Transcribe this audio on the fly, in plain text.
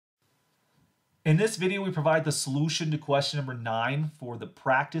In this video, we provide the solution to question number 9 for the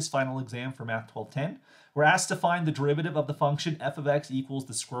practice final exam for Math 1210. We're asked to find the derivative of the function f of x equals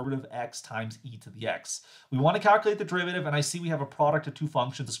the square root of x times e to the x. We want to calculate the derivative, and I see we have a product of two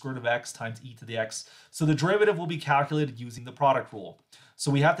functions, the square root of x times e to the x. So the derivative will be calculated using the product rule. So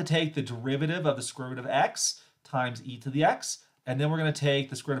we have to take the derivative of the square root of x times e to the x, and then we're going to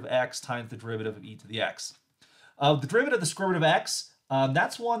take the square root of x times the derivative of e to the x. The derivative of the square root of x,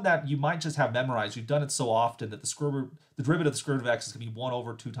 that's one that you might just have memorized. You've done it so often that the derivative of the square root of x is going to be 1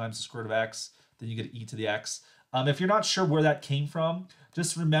 over 2 times the square root of x. Then you get e to the x. If you're not sure where that came from,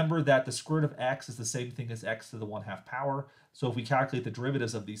 just remember that the square root of x is the same thing as x to the 1/2 power. So if we calculate the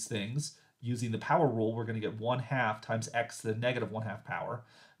derivatives of these things using the power rule, we're going to get 1/2 times x to the negative 1/2 power.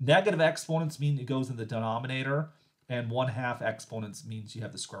 Negative exponents mean it goes in the denominator, and 1/2 exponents means you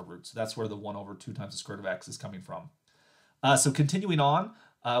have the square root. So that's where the 1 over 2 times the square root of x is coming from. So continuing on,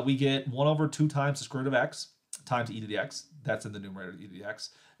 we get 1 over 2 times the square root of x times e to the x. That's in the numerator, e to the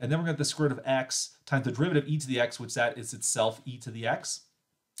x. And then we're going to get the square root of x times the derivative e to the x, which that is itself e to the x.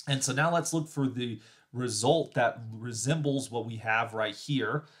 And so now let's look for the result that resembles what we have right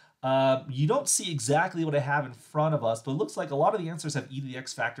here. You don't see exactly what I have in front of us, but it looks like a lot of the answers have e to the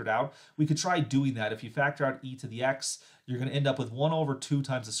x factored out. We could try doing that. If you factor out e to the x, you're going to end up with 1 over 2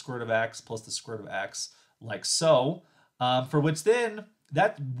 times the square root of x plus the square root of x, like so. For which then,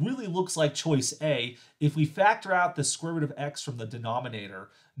 that really looks like choice A. If we factor out the square root of x from the denominator,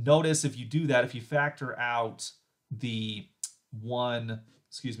 notice if you do that, if you factor out the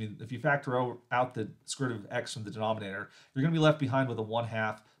if you factor out the square root of x from the denominator, you're going to be left behind with a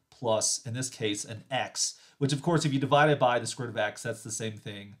 1/2 plus, in this case, an x, which of course, if you divide it by the square root of x, that's the same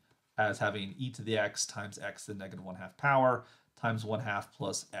thing as having e to the x times x to the negative 1/2 power times 1/2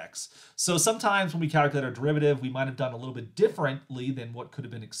 plus x. So sometimes when we calculate our derivative, we might have done a little bit differently than what could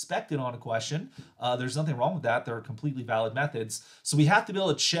have been expected on a question. There's nothing wrong with that. There are completely valid methods. So we have to be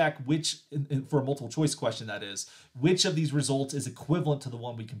able to check which, for a multiple choice question that is, which of these results is equivalent to the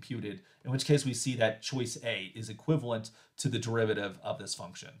one we computed, in which case we see that choice A is equivalent to the derivative of this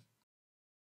function.